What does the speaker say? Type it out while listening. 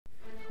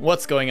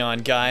What's going on,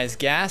 guys?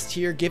 Ghast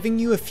here, giving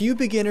you a few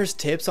beginner's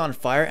tips on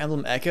Fire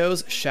Emblem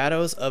Echoes,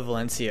 Shadows of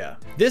Valentia.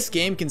 This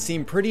game can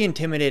seem pretty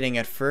intimidating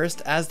at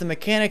first, as the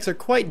mechanics are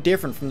quite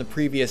different from the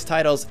previous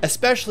titles,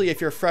 especially if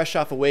you're fresh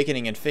off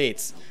Awakening and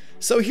Fates.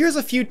 So here's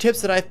a few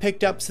tips that I've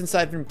picked up since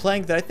I've been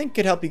playing that I think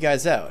could help you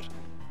guys out.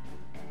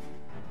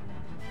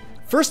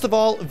 First of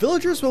all,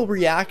 villagers will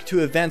react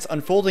to events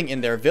unfolding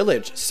in their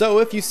village, so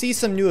if you see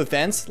some new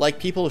events, like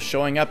people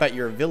showing up at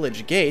your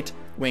village gate,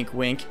 wink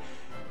wink,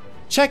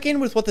 check in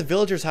with what the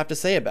villagers have to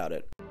say about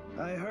it.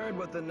 I heard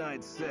what the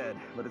knight said,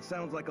 but it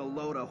sounds like a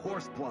load of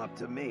horse plop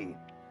to me.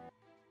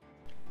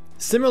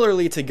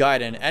 Similarly to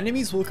Gaiden,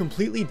 enemies will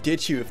completely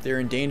ditch you if they're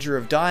in danger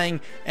of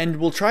dying and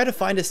will try to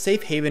find a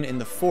safe haven in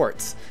the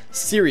forts.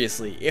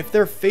 Seriously, if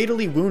they're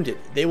fatally wounded,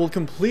 they will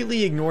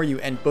completely ignore you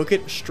and book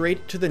it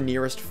straight to the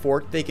nearest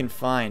fort they can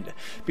find.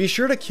 Be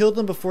sure to kill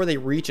them before they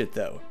reach it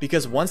though,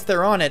 because once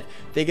they're on it,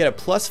 they get a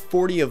plus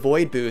 40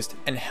 avoid boost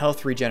and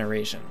health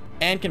regeneration,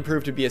 and can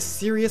prove to be a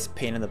serious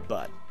pain in the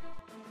butt.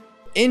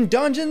 In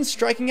dungeons,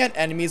 striking at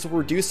enemies will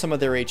reduce some of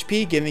their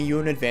HP, giving you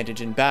an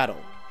advantage in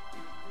battle.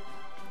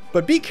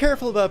 But be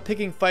careful about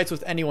picking fights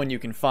with anyone you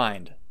can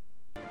find.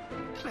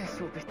 This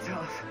will be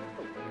tough.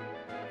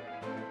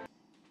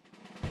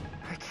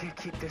 I can't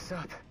keep this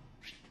up.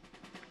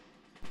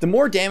 The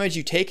more damage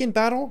you take in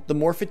battle, the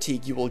more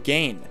fatigue you will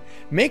gain.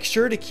 Make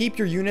sure to keep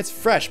your units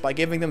fresh by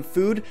giving them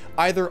food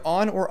either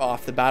on or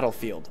off the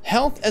battlefield.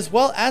 Health as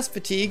well as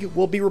fatigue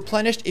will be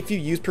replenished if you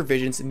use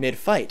provisions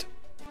mid-fight.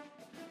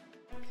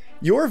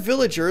 Your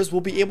villagers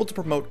will be able to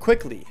promote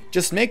quickly,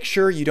 just make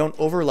sure you don't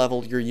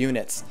overlevel your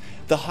units.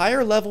 The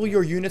higher level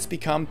your units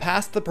become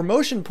past the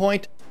promotion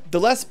point, the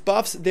less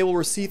buffs they will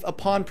receive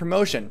upon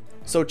promotion,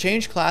 so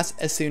change class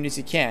as soon as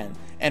you can,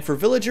 and for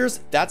villagers,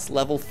 that's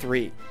level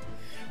 3.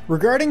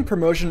 Regarding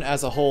promotion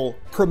as a whole,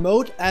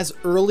 promote as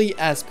early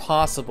as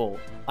possible.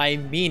 I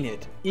mean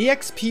it.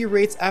 EXP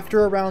rates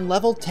after around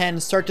level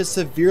 10 start to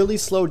severely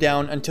slow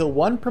down until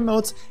one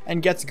promotes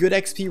and gets good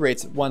XP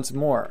rates once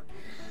more.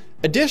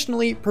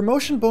 Additionally,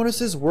 promotion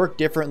bonuses work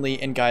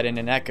differently in Gaiden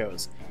and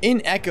Echoes.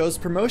 In Echoes,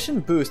 promotion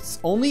boosts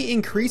only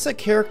increase a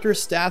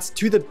character's stats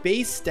to the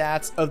base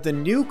stats of the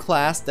new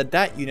class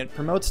that unit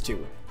promotes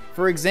to.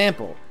 For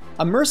example,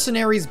 a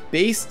mercenary's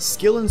base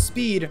skill and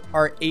speed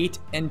are 8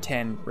 and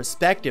 10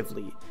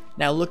 respectively.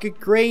 Now look at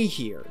Gray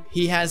here.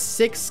 He has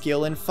 6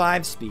 skill and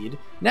 5 speed.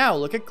 Now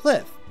look at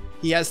Cliff.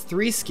 He has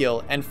 3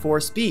 skill and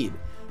 4 speed.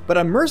 But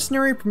a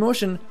mercenary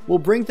promotion will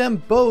bring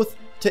them both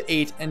to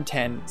 8 and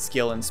 10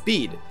 skill and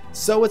speed.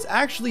 So it's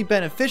actually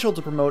beneficial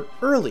to promote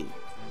early,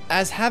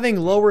 as having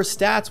lower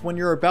stats when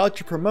you're about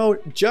to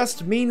promote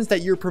just means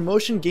that your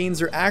promotion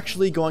gains are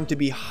actually going to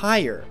be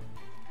higher.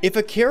 If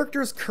a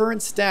character's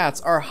current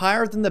stats are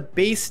higher than the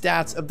base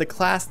stats of the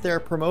class they're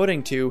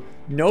promoting to,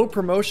 no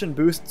promotion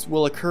boosts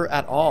will occur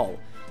at all.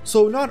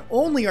 So not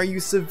only are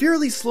you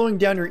severely slowing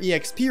down your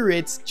EXP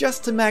rates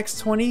just to max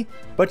 20,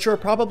 but you're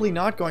probably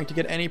not going to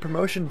get any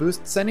promotion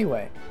boosts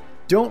anyway.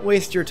 Don't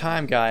waste your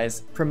time,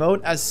 guys.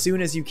 Promote as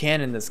soon as you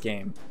can in this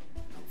game.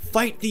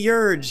 Fight the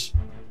urge!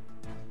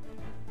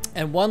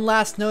 And one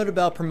last note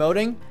about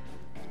promoting.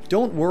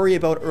 Don't worry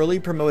about early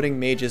promoting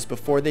mages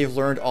before they've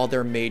learned all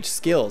their mage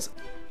skills.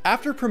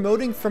 After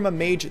promoting from a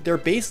mage, their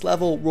base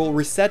level will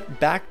reset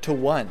back to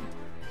 1,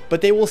 but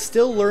they will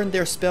still learn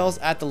their spells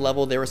at the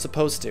level they were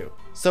supposed to.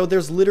 So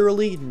there's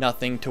literally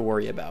nothing to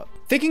worry about.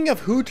 Thinking of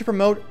who to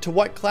promote to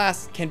what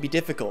class can be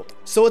difficult,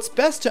 so it's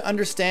best to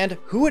understand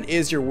who it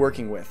is you're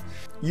working with.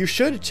 You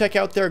should check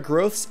out their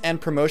growths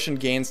and promotion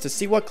gains to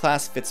see what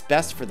class fits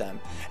best for them.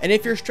 And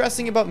if you're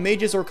stressing about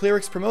mages or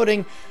clerics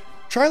promoting,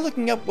 try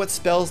looking up what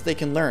spells they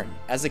can learn,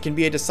 as it can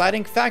be a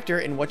deciding factor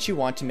in what you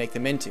want to make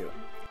them into.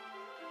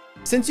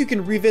 Since you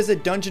can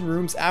revisit dungeon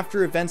rooms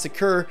after events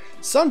occur,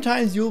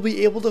 sometimes you will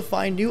be able to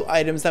find new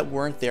items that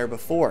weren't there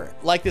before,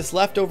 like this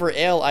leftover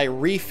ale I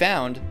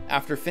re-found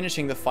after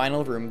finishing the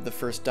final room of the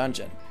first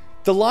dungeon.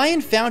 The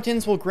lion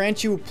fountains will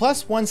grant you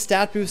 +1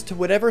 stat boost to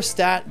whatever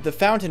stat the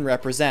fountain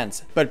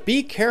represents, but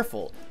be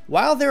careful.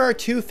 While there are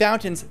 2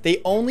 fountains,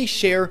 they only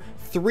share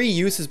 3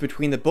 uses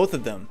between the both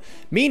of them,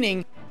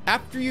 meaning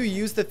after you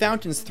use the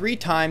fountains 3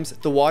 times,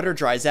 the water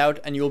dries out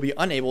and you will be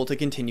unable to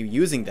continue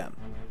using them.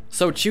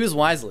 So choose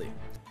wisely.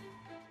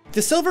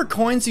 The silver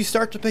coins you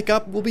start to pick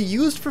up will be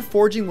used for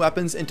forging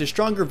weapons into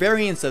stronger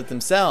variants of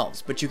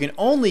themselves, but you can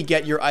only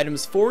get your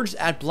items forged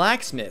at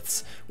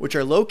blacksmiths, which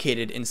are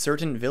located in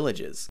certain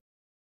villages.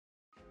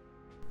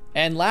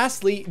 And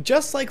lastly,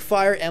 just like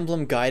Fire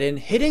Emblem Gaiden,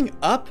 hitting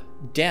up,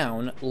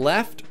 down,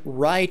 left,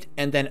 right,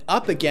 and then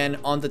up again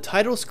on the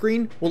title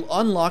screen will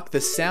unlock the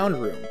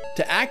sound room.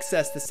 To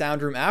access the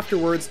sound room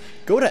afterwards,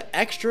 go to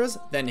extras,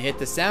 then hit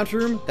the sound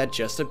room that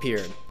just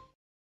appeared.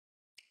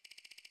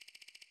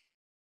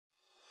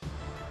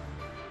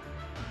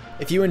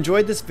 If you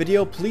enjoyed this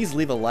video, please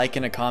leave a like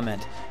and a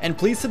comment, and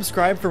please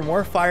subscribe for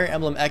more Fire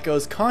Emblem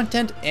Echoes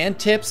content and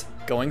tips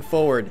going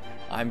forward.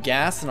 I'm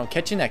Ghast, and I'll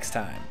catch you next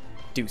time.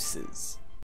 Deuces.